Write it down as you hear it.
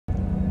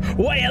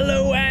Why,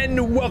 hello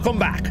and welcome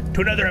back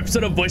to another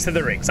episode of Voice of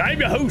the Rings. I'm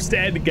your host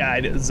and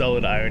guide,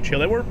 Zollin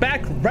Ironshield, and we're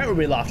back right where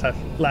we left off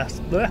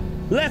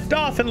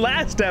in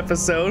last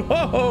episode.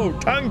 Oh,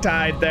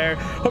 tongue-tied there.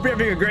 Hope you're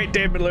having a great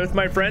day in Middle-earth,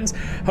 my friends.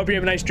 Hope you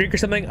have a nice drink or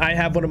something. I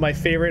have one of my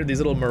favorite of these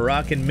little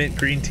Moroccan mint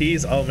green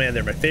teas. Oh man,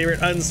 they're my favorite,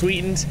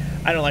 unsweetened.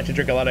 I don't like to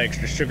drink a lot of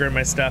extra sugar in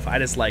my stuff. I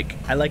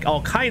like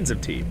all kinds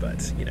of tea,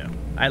 but you know,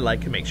 I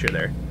like to make sure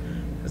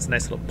there's a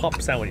nice little pop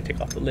sound when you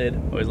take off the lid.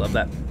 Always love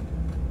that.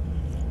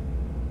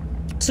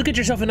 So get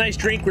yourself a nice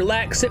drink,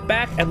 relax, sit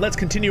back, and let's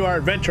continue our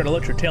adventure on a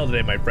LOTRO tale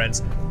today, my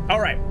friends. All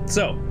right,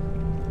 so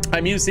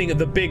I'm using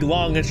the big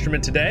long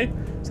instrument today,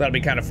 so that'll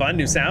be kind of fun.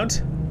 New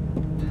sound.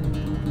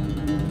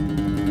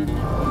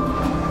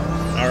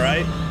 All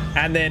right,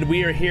 and then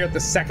we are here at the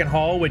second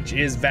hall, which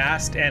is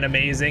vast and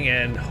amazing,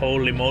 and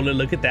holy moly,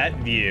 look at that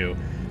view.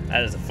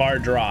 That is a far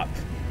drop.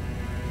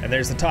 And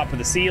there's the top of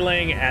the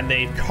ceiling, and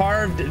they've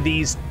carved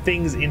these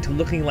things into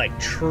looking like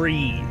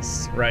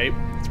trees, right?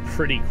 It's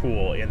pretty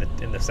cool in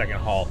the second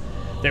hall.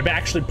 They're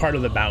actually part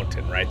of the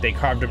mountain, right? They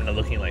carved them into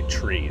looking like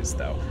trees,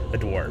 though, the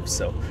dwarves.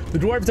 So the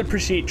dwarves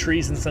appreciate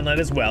trees and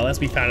sunlight as well, as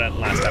we found out in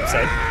the last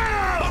episode.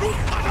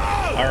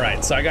 All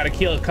right, so I got to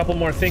kill a couple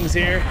more things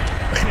here.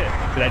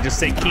 Did I just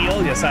say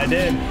kill? Yes, I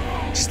did.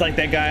 Just like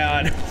that guy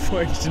on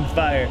Forged in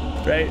Fire,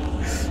 right?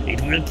 It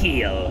will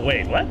kill.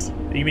 Wait, what?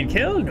 You mean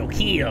kill? No,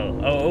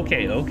 kill. Oh,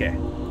 okay.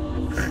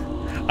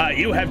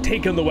 You have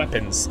taken the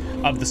weapons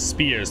of the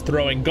spears,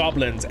 throwing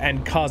goblins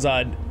and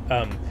Khazad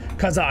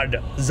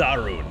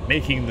Zarun,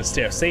 making the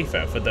stair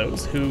safer for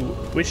those who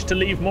wish to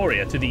leave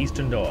Moria to the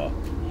eastern door.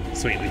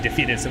 Sweet, we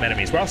defeated some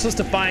enemies. We're also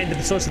supposed to find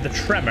the source of the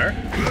tremor,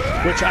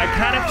 which I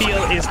kind of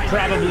feel is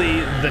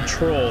probably the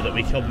troll that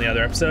we killed in the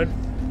other episode.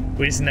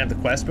 We just didn't have the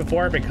quest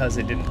before because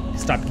it didn't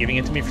stop giving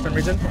it to me for some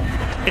reason.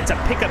 It's a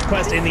pickup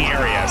quest in the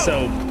area.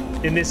 So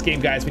in this game,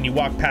 guys, when you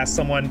walk past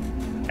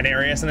an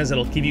area, sometimes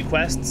it'll give you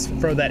quests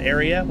for that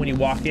area when you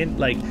walk in.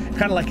 Like,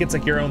 kind of like it's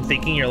like your own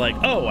thinking. You're like,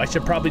 oh, I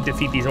should probably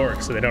defeat these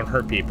orcs so they don't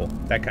hurt people.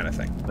 That kind of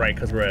thing, right?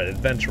 Because we're an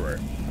adventurer,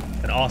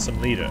 an awesome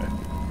leader.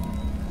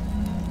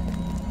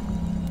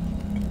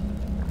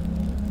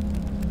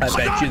 I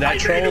bet you that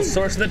troll's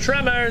source of the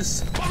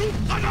tremors.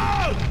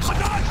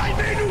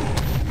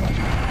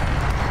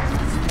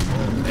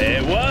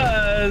 It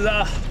was!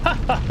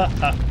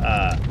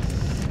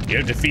 You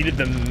have defeated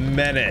the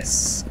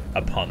menace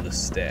upon the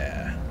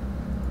stair.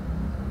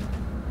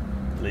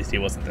 At least he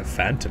wasn't the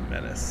Phantom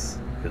Menace,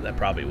 because I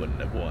probably wouldn't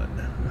have won.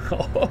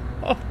 Oh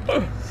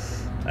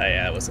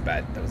yeah, that was a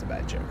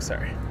bad joke.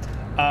 Sorry.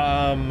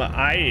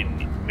 I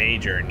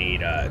major need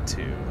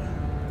to.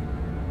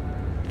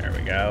 There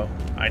we go.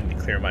 I need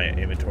to clear my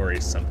inventory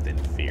something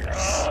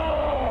fierce.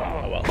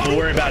 Oh well, we'll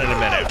worry about it in a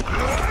minute.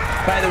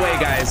 By the way,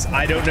 guys,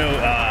 I don't know.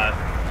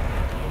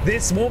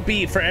 This won't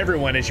be for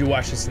everyone as you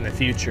watch this in the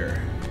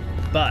future,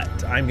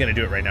 but I'm gonna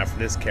do it right now for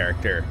this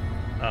character.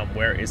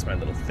 Where is my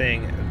little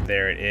thing?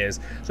 There it is.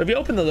 So if you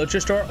open the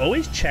LOTRO store,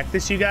 always check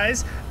this, you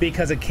guys,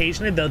 because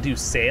occasionally they'll do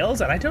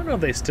sales, and I don't know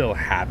if they still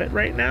have it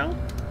right now,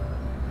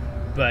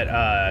 but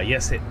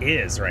yes, it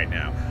is right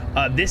now.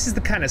 This is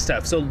the kind of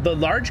stuff. So the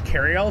large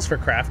carryalls for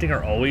crafting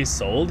are always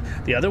sold.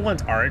 The other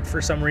ones aren't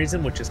for some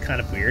reason, which is kind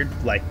of weird,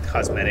 like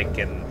cosmetic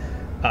and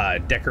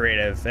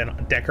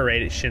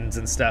decorations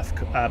and stuff.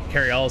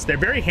 Carryalls, they're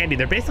very handy.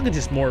 They're basically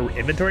just more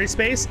inventory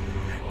space,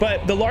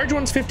 but the large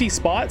one's 50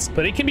 spots,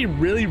 but it can be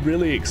really,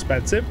 really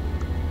expensive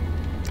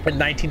at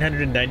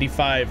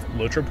 1995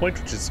 LOTRO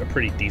points, which is a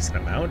pretty decent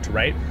amount,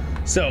 right?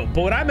 So,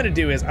 but what I'm gonna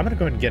do is I'm gonna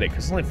go ahead and get it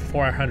because it's only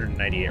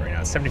 498 right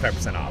now. It's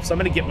 75% off. So I'm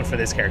gonna get one for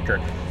this character.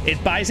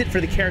 It buys it for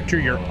the character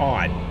you're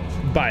on,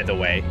 by the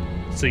way,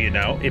 so you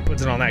know. It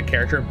puts it on that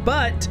character.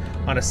 But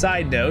on a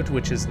side note,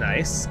 which is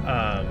nice,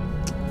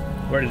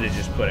 where did it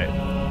just put it?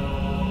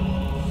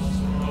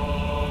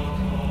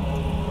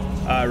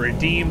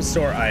 Redeem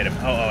store item.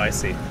 Oh, I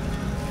see.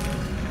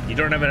 You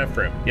don't have enough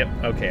room. Yep.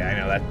 Okay, I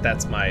know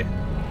that's my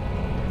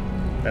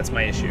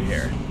issue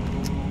here.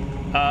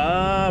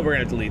 We're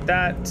gonna delete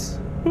that.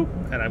 Boop,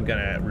 and I'm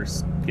gonna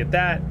get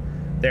that.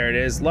 There it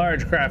is.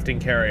 Large crafting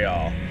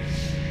carryall.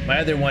 My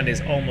other one is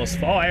almost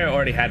full. Oh, I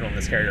already had one of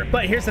this character.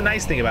 But here's the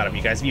nice thing about them,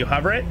 you guys. If you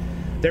hover it,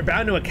 they're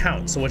bound to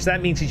account. So what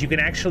that means is you can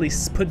actually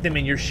put them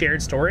in your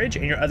shared storage,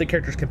 and your other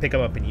characters can pick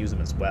them up and use them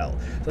as well.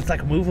 So it's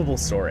like movable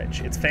storage.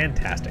 It's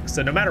fantastic.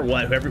 So no matter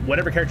what,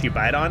 whatever character you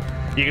buy it on,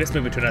 you can just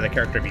move it to another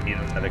character if you need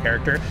another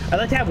character. I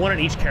like to have one on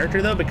each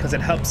character though, because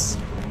it helps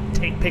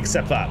pick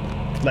stuff up,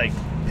 like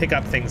pick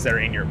up things that are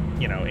in your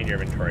in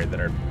your inventory that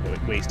are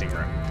wasting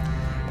room.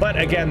 But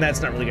again,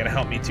 that's not really going to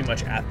help me too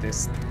much at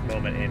this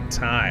moment in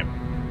time.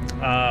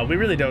 We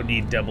really don't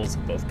need doubles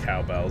of both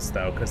cowbells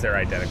though, because they're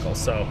identical.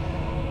 So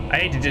I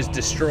hate to just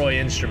destroy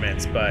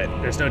instruments, but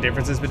there's no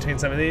differences between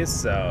some of these,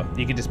 so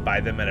you can just buy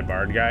them at a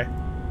bard guy.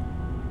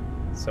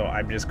 So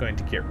I'm just going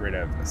to get rid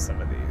of some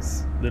of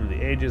these. Loot of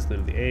the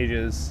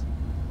Ages,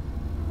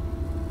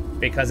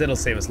 because it'll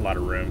save us a lot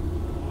of room.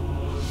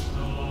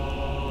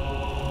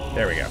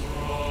 There we go.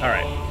 All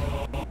right.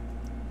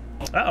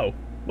 Uh-oh.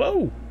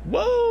 Whoa.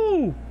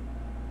 Whoa.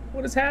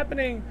 What is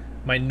happening?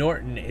 My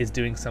Norton is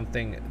doing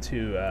something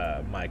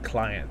to my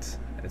client,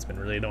 and it's been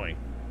really annoying.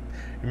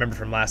 Remember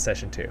from last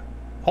session too.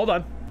 Hold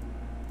on.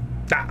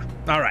 Ah,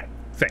 all right,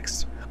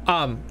 fixed.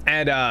 I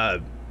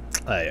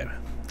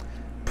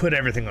put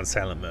everything on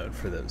silent mode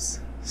for those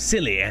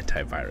silly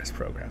antivirus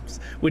programs,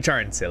 which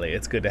aren't silly.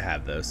 It's good to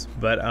have those,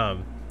 but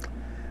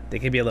they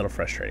can be a little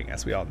frustrating,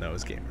 as we all know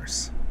as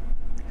gamers.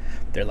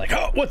 They're like,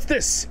 oh, what's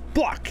this?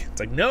 Block.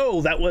 It's like,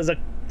 no, that was a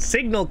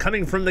signal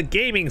coming from the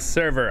gaming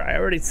server. I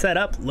already set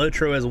up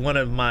LOTRO as one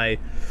of my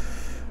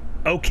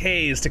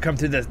okays to come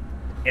through the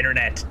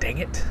internet. Dang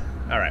it.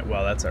 All right,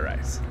 well, that's all right.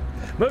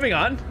 Moving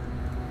on.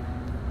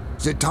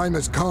 The time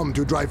has come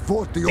to drive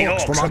forth the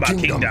orcs from our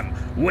kingdom.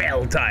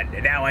 Well done.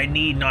 Now I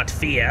need not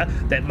fear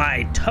that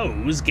my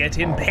toes get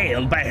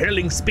impaled by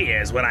hurling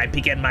spears when I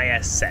begin my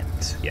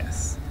ascent.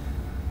 Yes.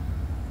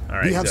 All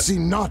right. We have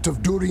seen naught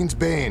of Durin's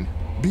bane.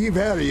 Be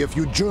wary if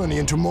you journey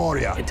into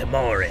Moria. Into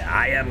Moria.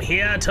 I am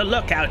here to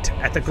look out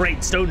at the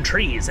great stone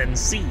trees and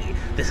see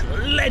this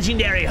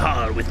legendary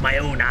hall with my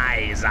own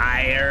eyes.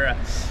 Ere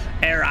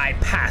I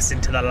pass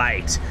into the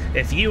light.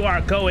 If you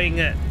are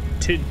going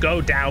to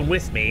go down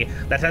with me,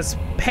 let us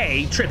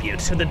pay tribute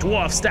to the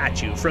dwarf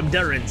statue from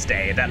Durin's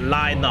day that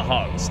line the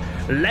halls.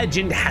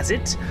 Legend has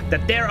it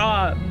that there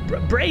are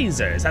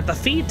braziers at the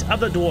feet of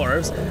the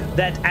dwarves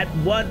that at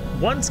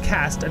once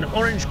cast an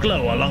orange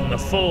glow along the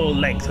full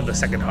length of the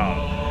second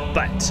hall.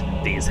 But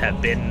these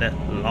have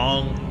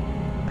long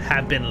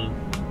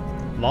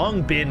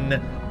been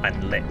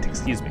unlit.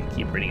 Excuse me,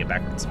 keep reading it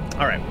backwards.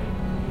 All right.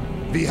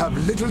 We have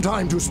little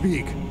time to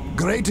speak.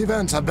 Great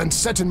events have been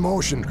set in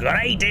motion.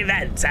 Great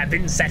events have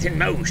been set in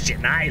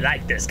motion. I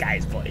like this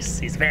guy's voice.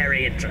 He's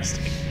very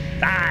interesting.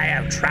 I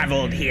have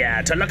traveled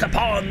here to look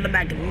upon the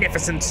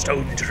magnificent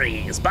stone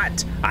trees,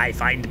 but I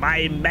find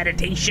my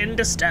meditation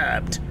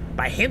disturbed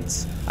by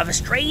hints of a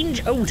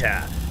strange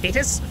odor. It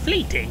is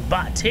fleeting,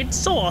 but its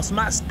source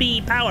must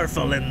be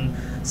powerful in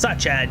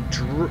such a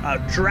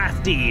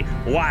drafty,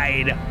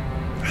 wide,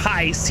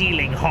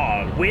 high-ceiling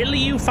hall. Will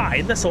you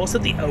find the source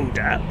of the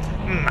odor?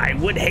 I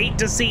would hate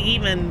to see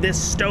even this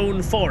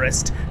stone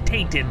forest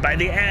tainted by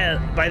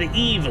the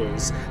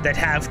evils that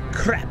have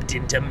crept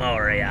into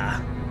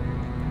Moria.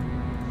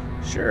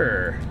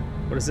 Sure.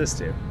 What does this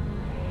do?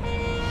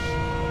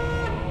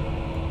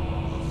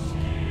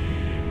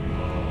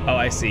 Oh,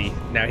 I see.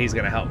 Now he's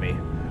gonna help me.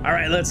 All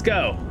right, let's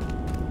go.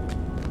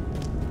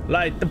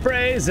 Light the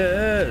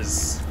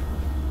braziers.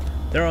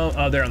 They're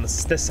on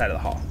this side of the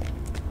hall.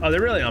 Oh,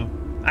 they're really on.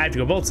 I have to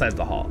go both sides of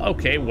the hall.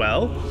 Okay,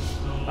 well,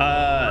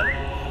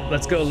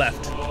 let's go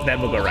left,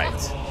 then we'll go right.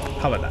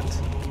 How about that?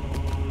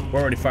 We're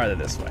already farther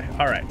this way.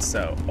 All right,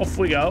 so off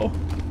we go.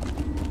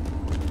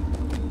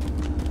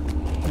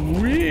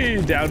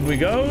 Down we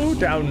go,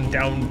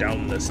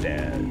 down the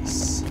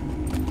stairs.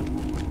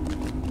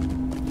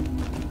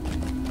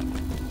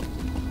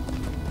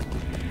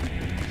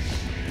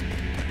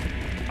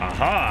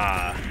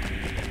 Aha!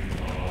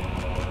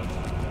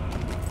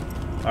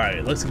 All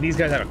right, looks like these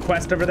guys have a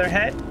quest over their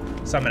head.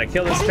 So I'm gonna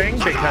kill this thing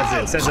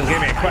because it says it'll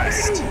give me a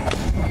quest.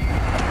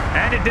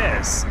 And it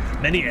does.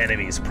 Many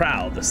enemies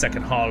prowl the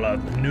second hall of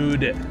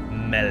Nud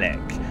Melek.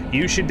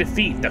 You should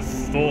defeat the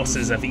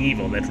forces of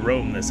evil that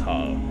roam this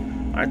hall.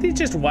 Aren't these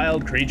just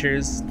wild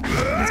creatures?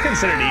 It's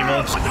considered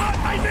evil.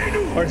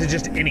 Or is it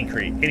just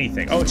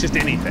anything? Oh, it's just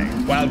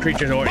anything. Wild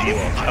creatures or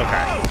evil.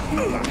 Okay.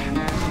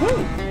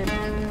 Woo!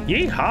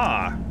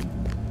 Yeehaw!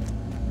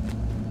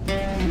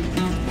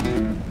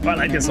 Oh, I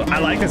like this one. I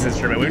like this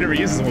instrument. We've never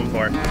used this one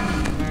before.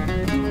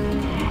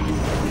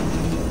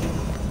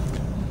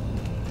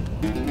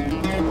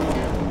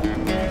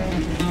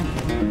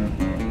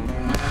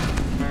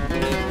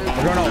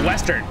 We're going all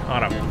Western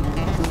on them.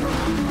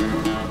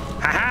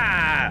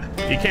 Ha-ha!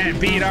 You can't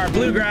beat our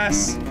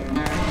bluegrass.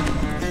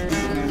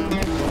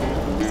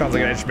 Sounds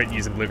like an instrument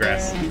using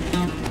bluegrass.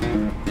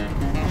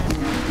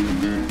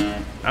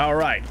 All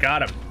right,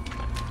 got him.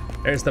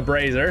 There's the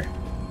brazier.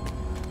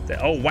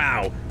 Oh,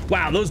 wow.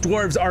 Wow, those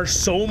dwarves are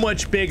so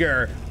much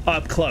bigger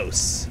up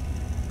close.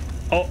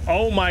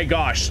 Oh my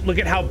gosh, look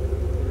at how,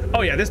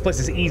 oh yeah, this place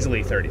is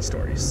easily 30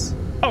 stories.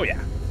 Oh yeah.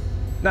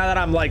 Now that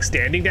I'm like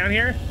standing down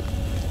here,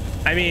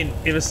 I mean,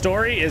 if a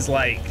story is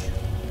like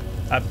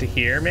up to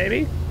here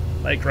maybe,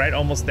 like right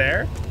almost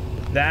there,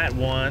 that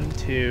 1,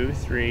 2,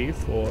 3,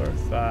 4,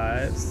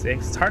 5,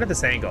 6, it's hard at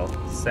this angle,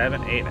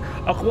 7, 8,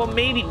 oh, well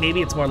maybe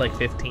it's more like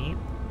 15,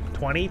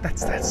 20,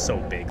 that's so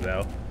big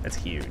though, that's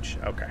huge,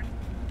 okay.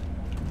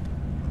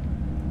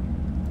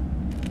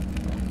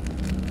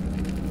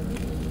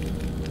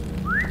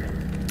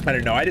 I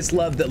don't know, I just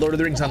love that Lord of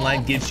the Rings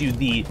Online gives you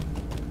the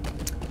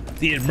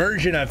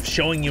immersion of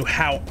showing you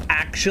how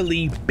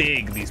actually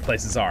big these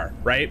places are,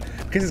 right?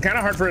 Because it's kind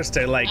of hard for us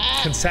to like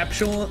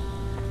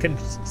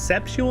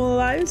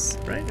conceptualize,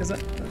 right?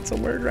 That's a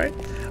word, right?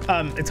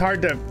 It's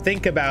hard to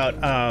think about,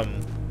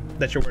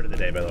 that's your word of the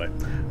day, by the way.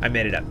 I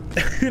made it up.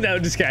 No,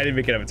 just kidding, I didn't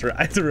make it up,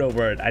 it's a real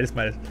word. I just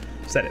might have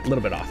said it a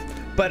little bit off.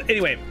 But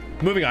anyway,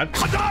 moving on.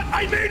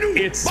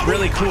 It's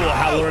really cool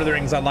how Lord of the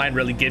Rings Online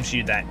really gives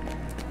you that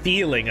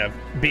feeling of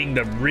being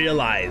to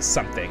realize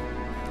something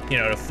you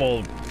know, to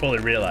fully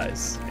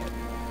realize.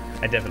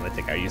 I definitely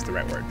think I used the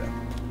right word though.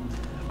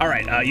 All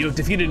right, you have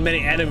defeated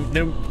many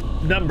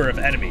number of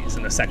enemies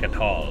in the second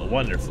hall.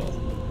 Wonderful.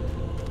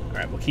 All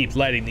right, we'll keep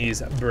lighting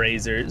these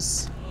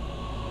braziers,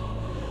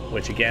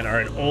 which again are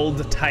an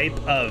old type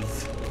of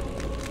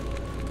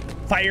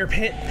fire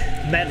pit,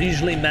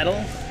 usually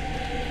metal.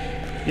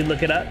 You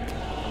look it up.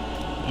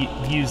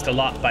 Used a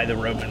lot by the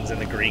Romans and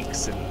the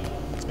Greeks, and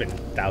it's been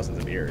thousands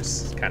of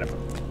years. Kind of,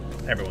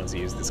 everyone's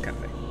used this kind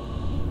of thing.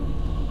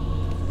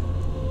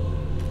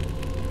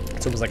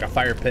 It's almost like a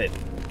fire pit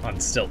on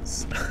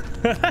stilts.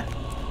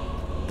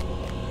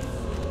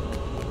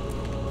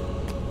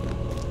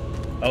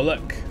 Oh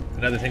look,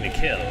 another thing to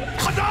kill.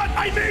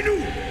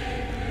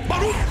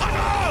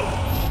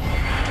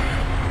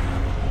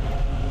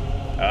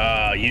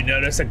 Oh, you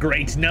notice a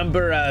great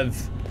number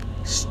of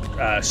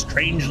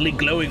strangely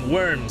glowing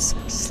worms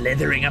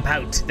slithering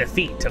about the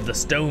feet of the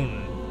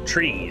stone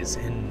trees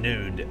in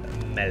Nude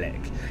Melek.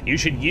 You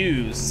should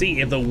see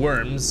if the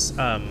worms,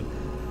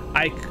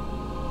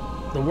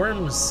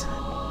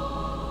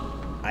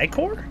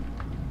 Ichor?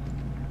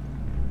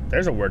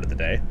 There's a word of the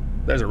day.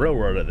 There's a real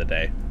word of the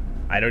day.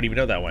 I don't even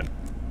know that one.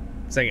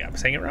 I'm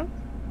saying it wrong?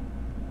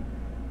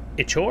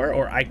 Ichor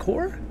or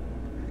Ichor?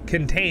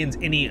 Contains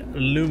any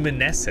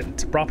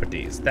luminescent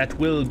properties that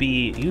will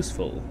be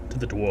useful to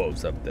the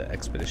dwarves of the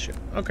expedition.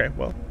 Okay,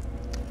 well,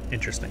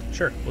 interesting.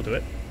 Sure, we'll do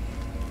it.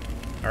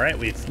 All right,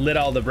 we've lit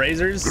all the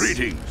braziers.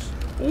 Greetings.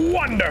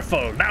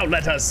 Wonderful. Now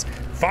let us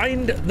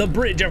find the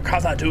bridge of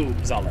Khazad-dûm,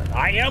 Zollin.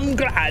 I am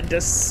glad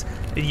to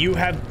you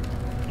have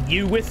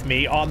you with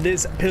me on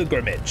this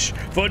pilgrimage,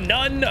 for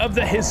none of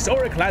the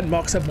historic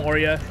landmarks of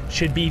Moria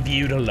should be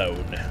viewed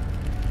alone.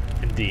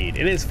 Indeed,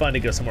 it is fun to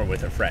go somewhere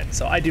with a friend,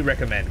 so I do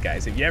recommend,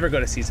 guys, if you ever go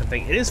to see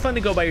something, it is fun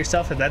to go by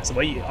yourself if that's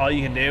all you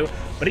can do,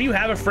 but if you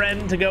have a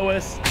friend to go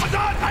with,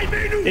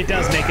 it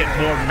does make it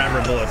more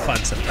memorable and fun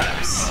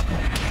sometimes.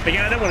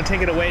 Again, I don't want to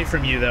take it away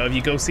from you, though, if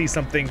you go see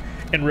something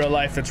in real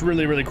life that's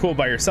really, really cool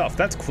by yourself.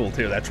 That's cool,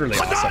 too. That's really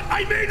awesome.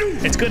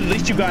 It's good, at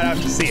least you got out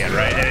to see it,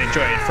 right, and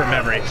enjoy it for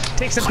memory.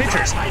 Take some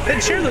pictures, then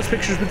share those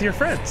pictures with your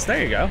friends.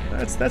 There you go.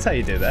 That's how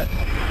you do that.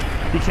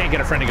 You can't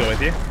get a friend to go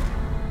with you.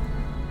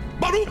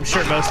 I'm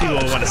sure most people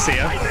will want to see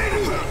him.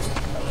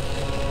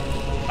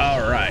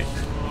 All right.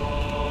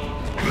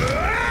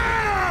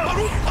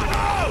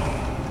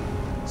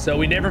 So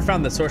we never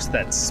found the source of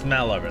that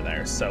smell over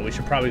there, so we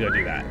should probably go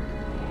do that.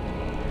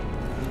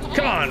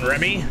 Come on,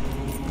 Remy.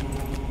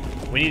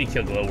 We need to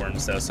kill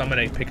glowworms, though, so I'm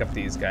gonna pick up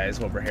these guys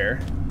over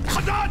here.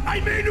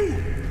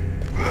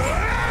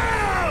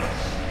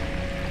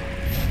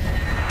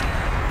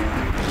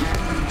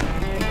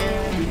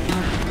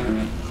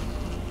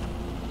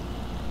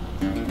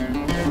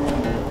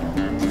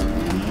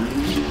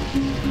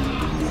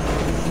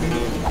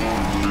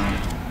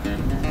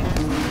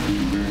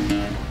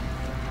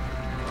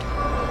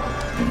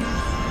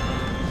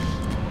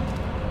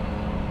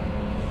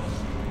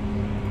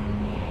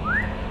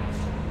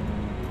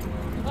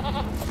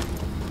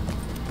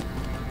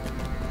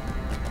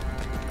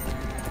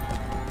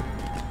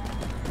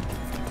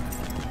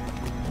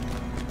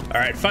 All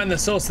right, find the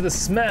source of the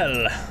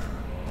smell.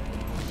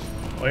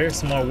 Well, here's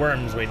some more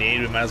worms we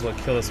need. We might as well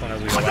kill this one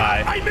as we go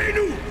by.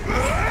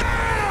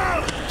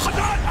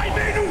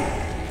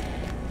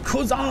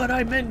 Khazad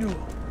I menu.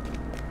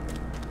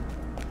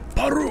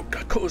 Paruk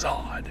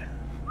Khazad.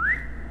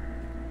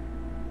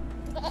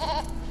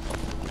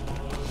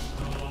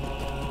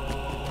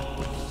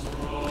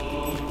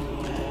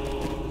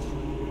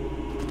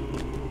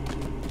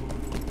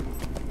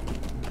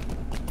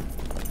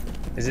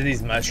 Is it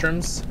these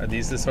mushrooms? Are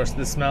these the source of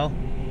the smell?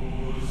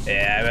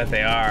 Yeah, I bet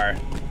they are.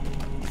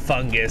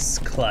 Fungus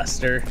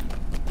cluster.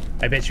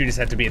 I bet you just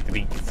have to be at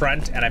the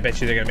front, and I bet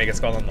you they're gonna make us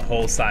go on the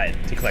whole side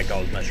to collect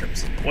all the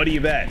mushrooms. What do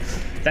you bet?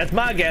 That's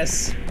my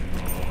guess.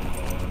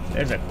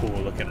 There's a cool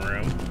looking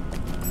room.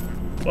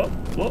 Whoa,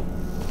 whoa.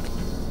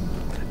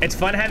 It's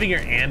fun having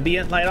your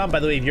ambient light on. By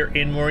the way, if you're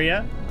in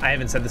Moria, I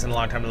haven't said this in a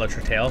long time in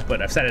LOTRO Tale,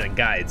 but I've said it in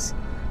guides.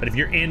 But if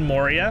you're in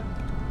Moria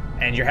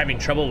and you're having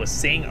trouble with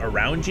seeing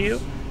around you,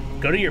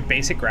 go to your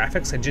basic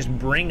graphics and just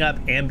bring up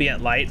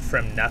ambient light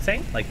from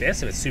nothing, like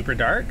this, if it's super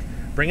dark,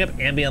 bring up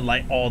ambient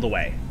light all the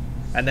way.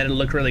 And then it'll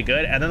look really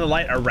good. And then the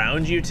light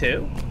around you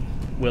too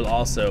will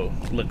also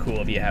look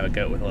cool if you have a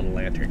goat with a little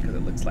lantern, because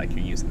it looks like you're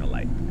using the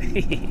light.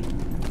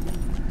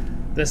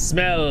 The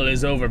smell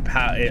is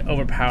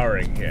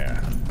overpowering here.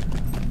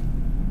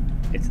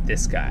 It's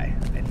this guy,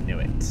 I knew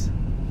it.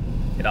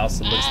 It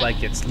also looks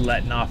like it's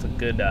letting off a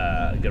good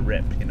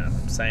rip, you know what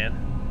I'm saying?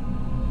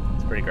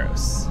 It's pretty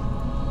gross.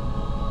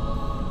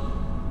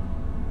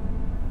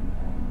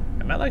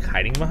 Am I like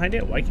hiding behind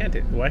it? Why can't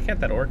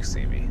that orc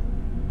see me?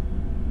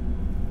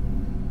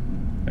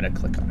 I'm gonna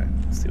click on it,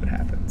 see what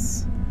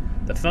happens.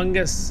 The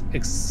fungus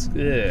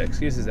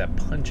excuses that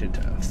pungent,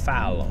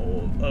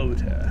 foul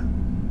odor.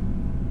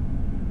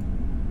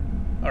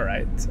 All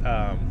right,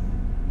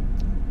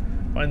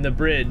 on the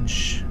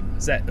bridge,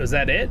 was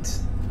that it?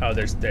 Oh,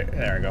 there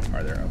I go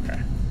farther, okay.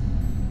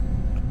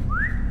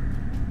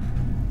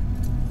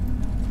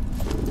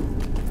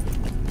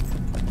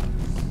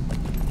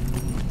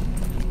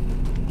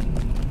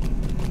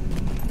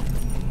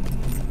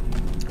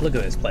 Look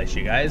at this place,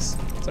 you guys.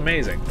 It's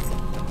amazing.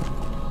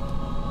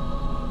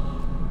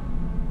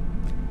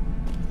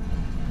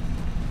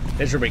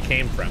 This is where we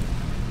came from.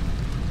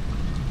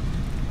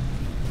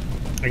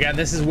 Again,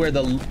 this is where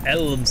the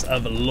elves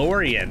of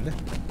Lorien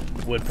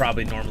would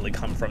probably normally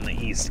come from, the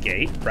east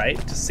gate, right?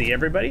 To see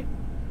everybody.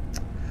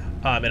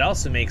 It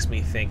also makes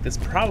me think this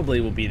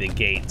probably will be the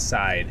gate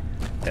side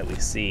that we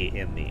see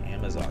in the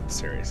Amazon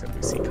series if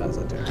we see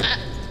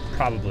Khazad-dûm.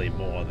 Probably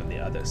more than the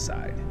other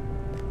side.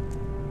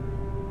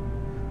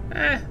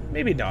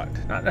 Maybe not.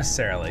 Not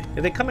necessarily.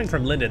 If they're coming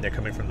from Linden, they're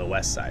coming from the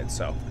west side,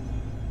 so.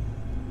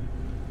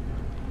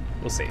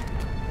 We'll see.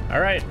 All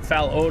right,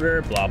 foul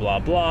odor, blah, blah,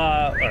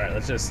 blah. All right,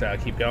 let's just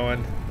keep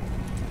going.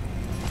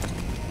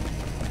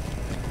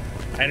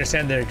 I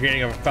understand they're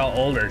creating a foul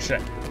odor.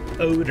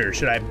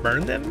 Should I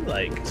burn them?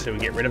 Like, should we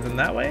get rid of them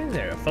that way?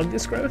 They're a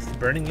fungus growth.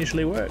 Burning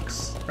usually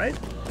works, right?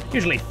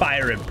 Usually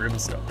fire and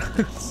brimstone.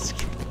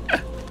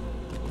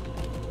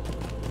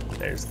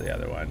 There's the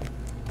other one.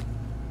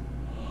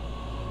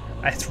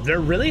 They're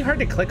really hard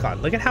to click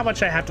on. Look at how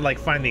much I have to like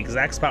find the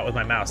exact spot with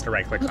my mouse to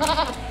right click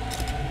on.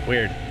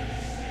 Weird.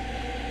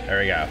 There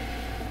we go.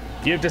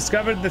 You have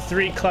discovered the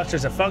 3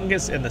 clusters of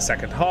fungus in the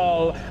second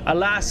hall.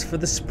 Alas, for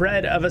the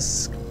spread of a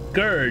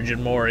scourge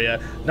in Moria,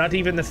 not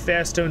even the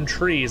fairstone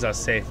trees are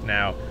safe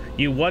now.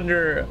 You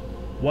wonder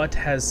what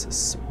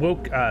has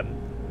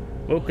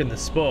woken the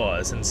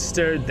spores and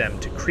stirred them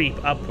to creep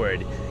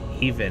upward,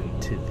 even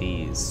to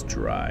these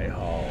dry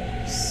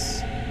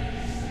halls.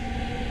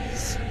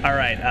 All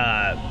right,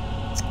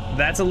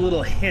 that's a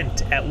little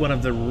hint at one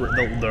of the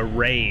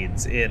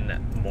raids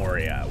in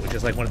Moria, which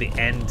is like one of the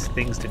end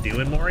things to do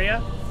in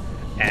Moria.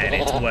 And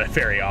it's a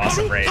very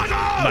awesome raid,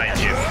 mind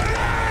you.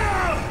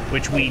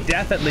 Which we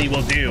definitely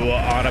will do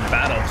on a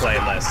battle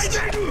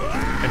playlist.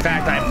 In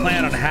fact, I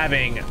plan on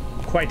having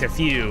quite a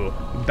few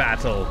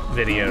battle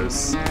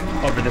videos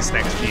over this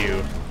next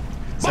few.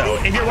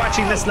 So if you're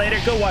watching this later,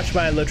 go watch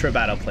my LOTRO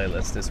battle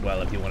playlist as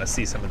well if you want to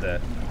see some of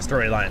the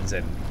storylines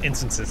and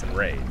instances and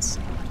raids.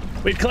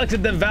 We've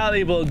collected the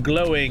valuable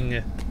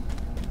glowing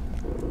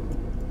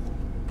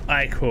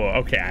ichor.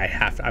 Okay,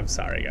 I'm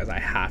sorry guys, I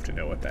have to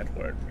know what that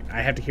word means.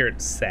 I have to hear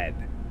it said.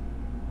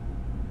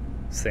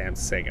 Say I'm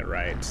saying it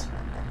right.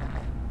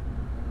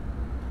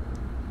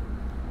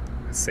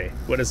 Let's see.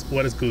 What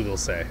does Google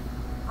say?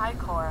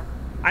 Ichor.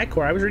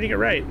 Ichor, I was reading it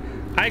right.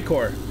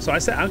 Ichor. So I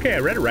said, okay, I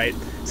read it right.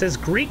 It says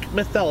Greek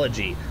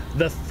mythology.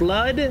 The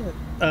fluid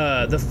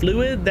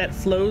that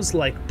flows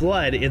like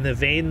blood in the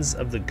veins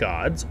of the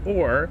gods,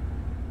 or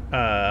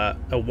a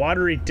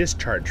watery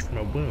discharge from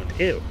a wound.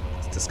 Ew,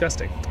 it's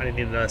disgusting. I didn't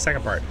need the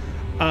second part.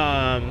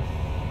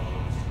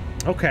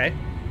 Okay.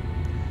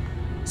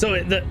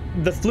 So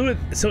the fluid,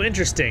 so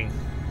interesting.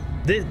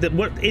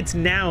 What its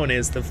noun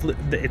is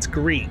it's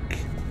Greek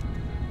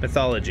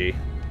mythology.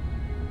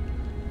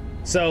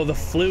 So the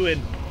fluid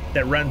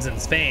that runs in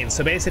its veins.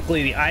 So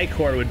basically the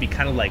ichor would be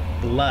kind of like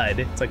blood.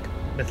 It's like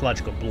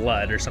mythological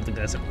blood or something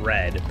that isn't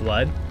red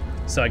blood.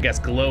 So I guess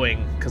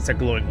glowing, because they're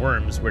glowing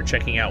worms, we're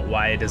checking out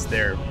why does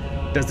their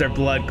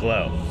blood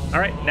glow. All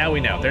right, now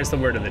we know. There's the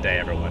word of the day,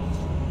 everyone.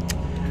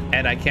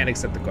 And I can't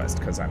accept the quest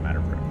because I'm out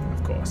of room,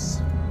 of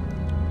course.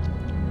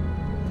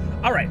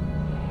 All right,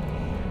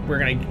 we're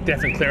gonna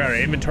definitely clear out our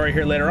inventory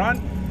here later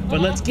on, but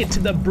let's get to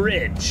the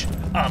bridge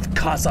of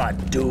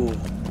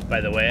Khazad-dûm.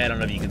 By the way, I don't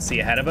know if you can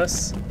see ahead of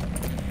us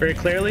very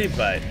clearly,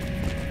 but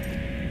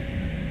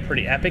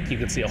pretty epic. You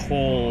can see a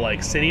whole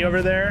like city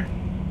over there.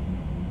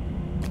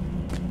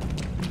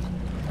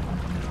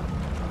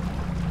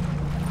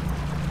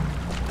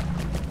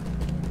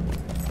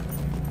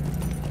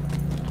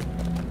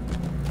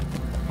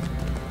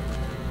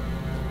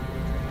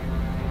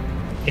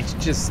 It's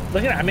just,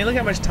 look at, I mean, look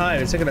how much time.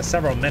 It's taken us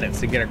several minutes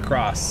to get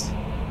across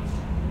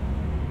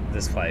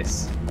this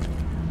place.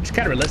 Which is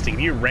kind of realistic. If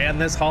you ran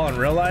this hall in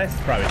real life,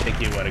 probably take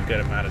you, what, a good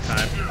amount of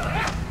time.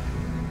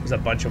 There's a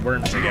bunch of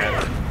worms again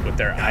with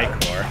their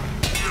ichor.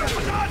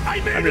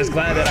 I'm just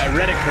glad that I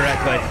read it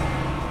correctly.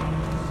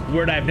 A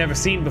word I've never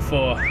seen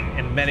before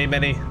in many,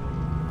 maybe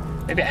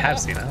I have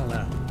seen, I don't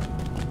know.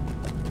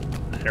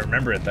 I don't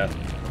remember it though.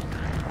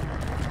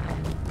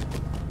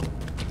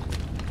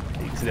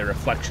 You can see the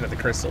reflection of the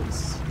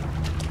crystals.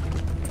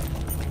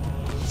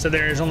 So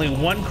there is only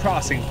one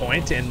crossing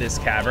point in this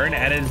cavern,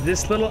 and it is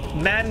this little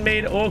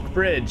man-made oak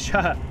bridge.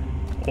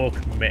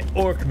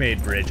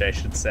 Orc-made bridge, I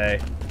should say.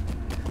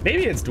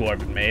 Maybe it's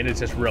dwarven-made, it's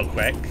just real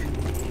quick.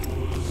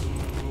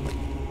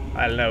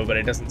 I don't know, but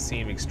it doesn't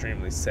seem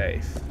extremely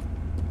safe.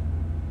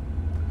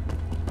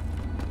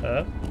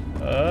 All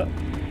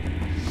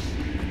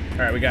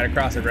right, we got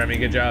across it, Remy,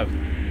 good job.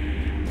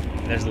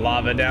 There's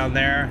lava down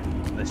there,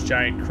 this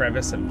giant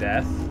crevice of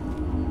death.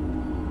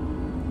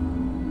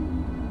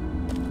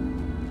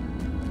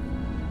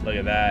 Look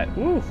at that.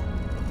 Woo!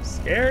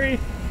 Scary.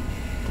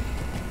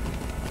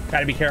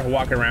 Gotta be careful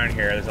walking around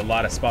here. There's a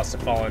lot of spots to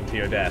fall into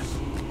your death.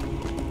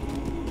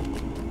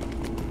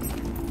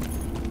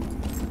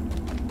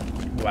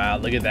 Wow,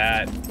 look at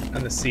that.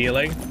 On the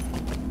ceiling.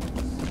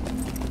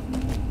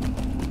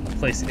 This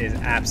place is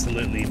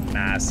absolutely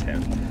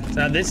massive.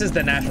 So now this is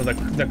the natural,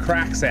 the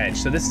crack's edge.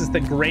 So this is the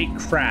Great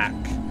Crack,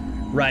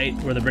 right,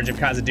 where the Bridge of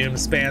Khazad-dûm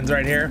spans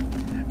right here.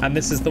 And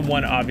this is the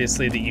one,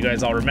 obviously, that you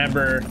guys all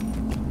remember.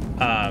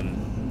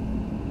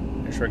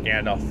 It's where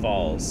Gandalf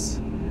falls.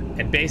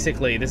 And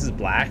basically, this is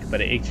black,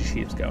 but it just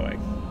keeps going,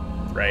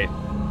 right?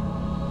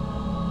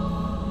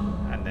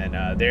 And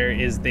then there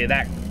is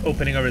that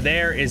opening over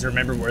there is,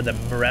 remember, where the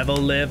Marevil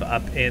live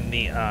up in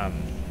the,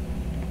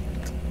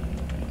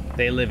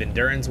 they live in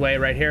Durin's Way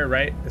right here,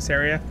 right? This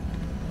area.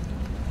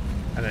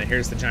 And then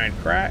here's the giant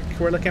crack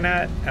we're looking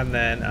at. And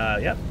then,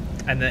 yep.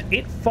 And then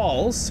it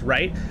falls,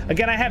 right?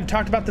 Again, I have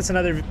talked about this in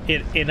other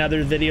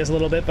videos a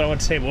little bit, but I want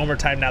to say it one more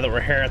time now that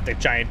we're here at the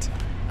giant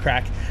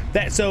crack.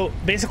 So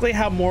basically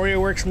how Moria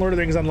works in Lord of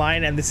the Rings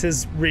Online, and this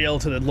is real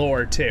to the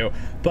lore too,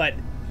 but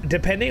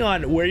depending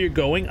on where you're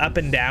going up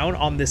and down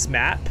on this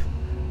map,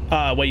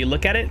 when you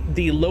look at it,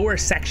 the lower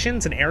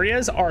sections and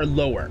areas are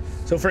lower.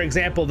 So for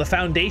example, the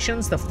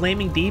foundations, the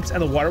flaming deeps,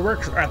 and the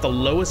waterworks are at the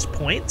lowest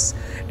points,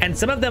 and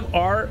some of them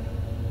are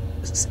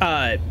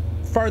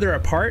farther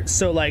apart.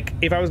 So like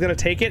if I was gonna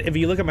take it, if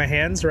you look at my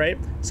hands, right,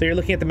 so you're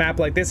looking at the map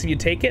like this, if you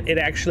take it, it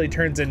actually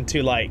turns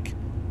into like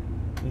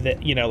the,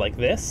 you know, like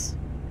this.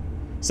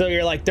 So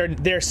you're like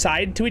they're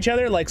side to each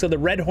other, like, so the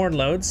Red Horn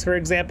Lodes, for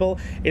example,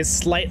 is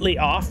slightly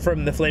off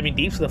from the Flaming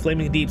Deeps, so the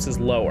Flaming Deeps is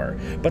lower,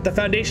 but the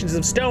Foundations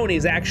of Stone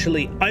is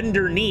actually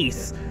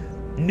underneath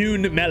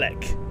Noon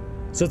Melek,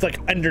 so it's like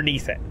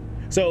underneath it.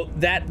 So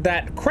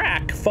that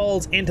crack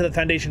falls into the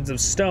Foundations of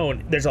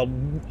Stone. There's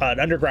an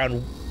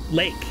underground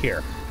lake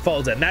here,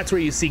 falls in. That's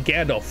where you see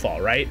Gandalf fall,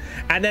 right?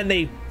 And then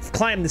they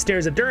climb the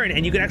Stairs of Durin,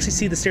 and you can actually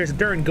see the Stairs of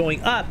Durin going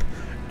up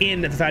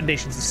in the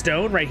Foundations of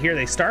Stone. Right here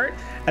they start,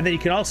 and then you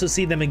can also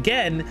see them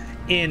again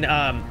in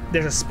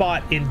there's a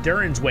spot in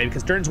Durin's Way,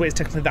 because Durin's Way is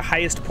technically the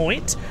highest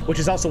point, which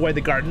is also why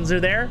the gardens are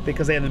there,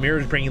 because they have the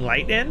mirrors bringing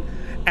light in.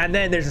 And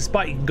then there's a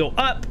spot you can go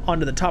up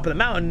onto the top of the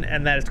mountain,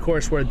 and that is of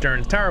course where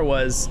Durin's Tower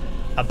was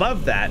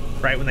above that,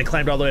 right, when they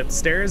climbed all the way up the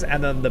stairs,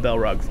 and then the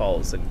Balrog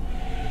falls and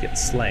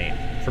gets slain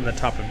from the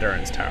top of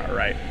Durin's Tower,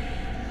 right?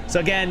 So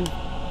again,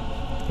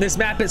 this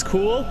map is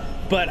cool,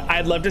 but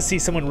I'd love to see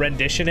someone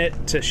rendition it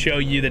to show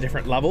you the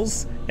different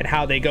levels and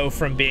how they go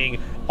from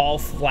being all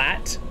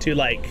flat to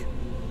like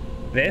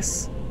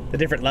this, the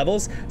different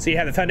levels. So you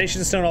have the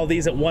Foundation of Stone, all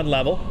these at one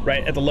level,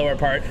 right, at the lower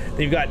part.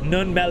 Then you've got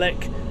Nun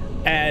Melek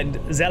and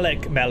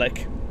Zelek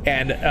Melek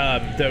and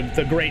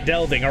the Great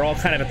Delving are all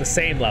kind of at the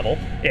same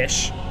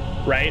level-ish,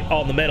 right?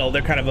 All in the middle,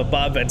 they're kind of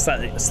above and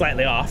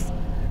slightly off.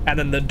 And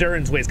then the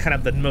Durin's Way is kind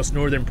of the most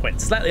northern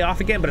point. Slightly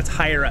off again, but it's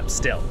higher up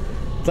still.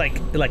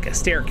 Like a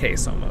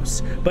staircase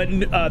almost. But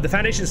the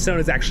Foundation Stone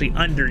is actually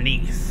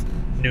underneath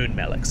Noon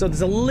Melek. So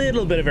there's a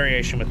little bit of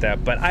variation with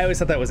that, but I always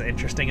thought that was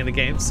interesting in the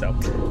game, so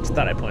just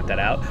thought I'd point that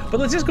out. But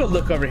let's just go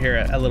look over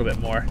here a little bit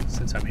more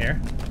since I'm here.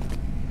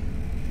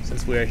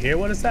 Since we're here,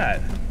 what is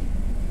that?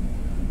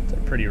 It's a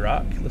pretty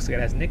rock. It looks like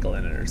it has nickel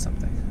in it or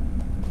something.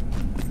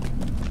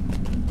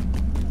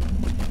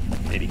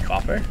 Maybe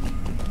copper?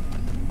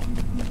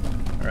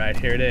 All right,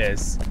 here it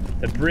is.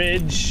 The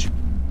bridge.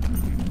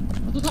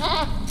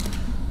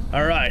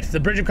 All right, the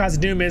Bridge of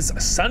Khazad-dûm is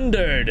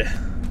sundered.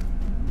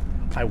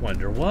 I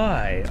wonder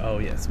why. Oh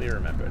yes, we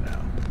remember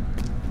now.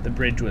 The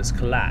bridge was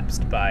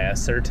collapsed by a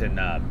certain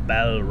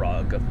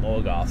Balrog of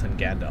Morgoth and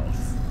Gandalf.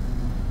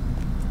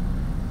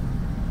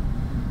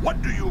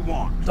 What do you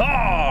want?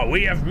 Ah,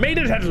 we have made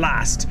it at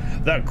last.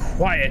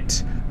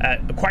 Quite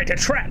a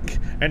trek,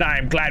 and I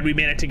am glad we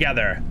made it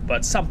together.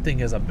 But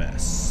something is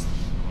amiss.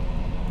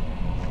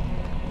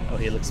 Oh,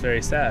 he looks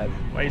very sad.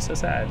 Why are you so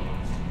sad?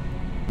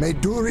 May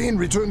Durin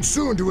return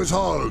soon to his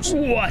halls.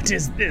 What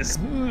is this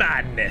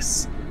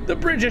madness? The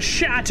bridge is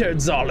shattered,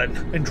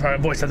 Zollin, in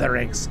Voice of the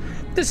Rings.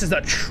 This is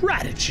a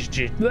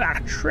tragedy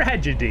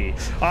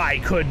I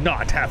could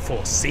not have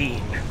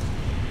foreseen.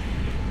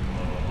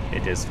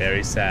 It is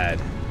very sad.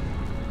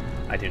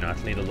 I do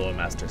not need a Lore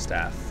Master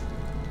staff.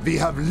 We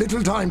have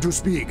little time to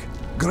speak.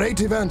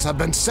 Great events have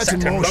been set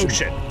in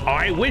motion.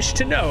 I wish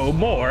to know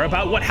more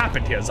about what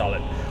happened here,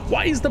 Zollin.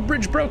 Why is the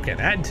bridge broken,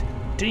 and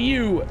do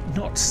you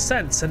not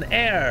sense an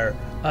air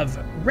of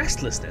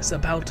restlessness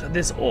about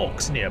this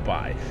orcs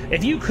nearby?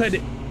 If you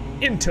could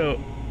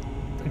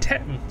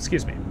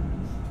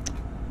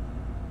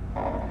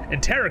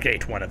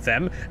interrogate one of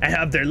them and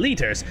of their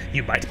leaders,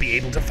 you might be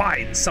able to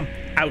find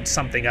out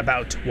something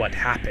about what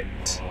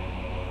happened.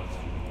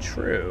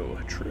 True,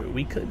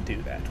 we could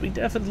do that. We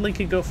definitely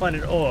could go find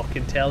an orc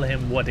and tell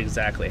him what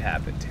exactly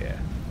happened here.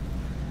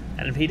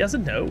 And if he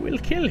doesn't know, we'll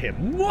kill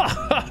him.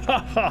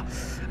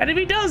 And if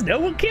he does know,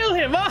 we'll kill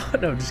him. Oh,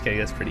 no, just kidding.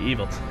 That's pretty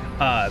evil.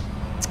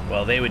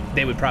 Well, they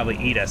would probably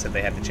eat us if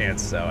they had the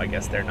chance. So I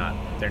guess they're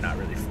not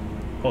really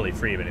wholly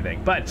free of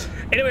anything. But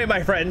anyway,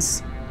 my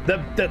friends,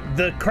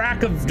 the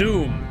Crack of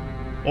Doom,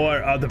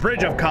 or the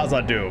Bridge of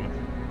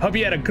Khazad-dûm. Hope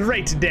you had a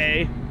great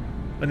day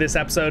in this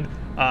episode.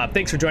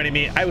 Thanks for joining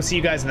me. I will see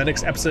you guys in the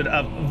next episode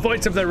of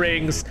Voice of the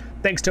Rings.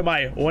 Thanks to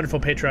my wonderful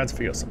patrons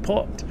for your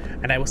support.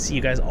 And I will see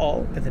you guys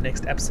all in the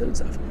next episodes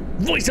of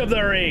Voice of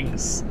the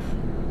Rings.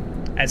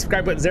 And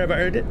subscribe button's there if I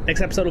earned it. Next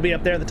episode will be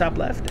up there in the top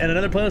left, and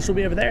another playlist will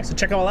be over there, so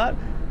check them all out.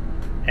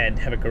 And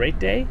have a great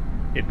day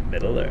in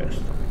Middle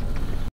Earth.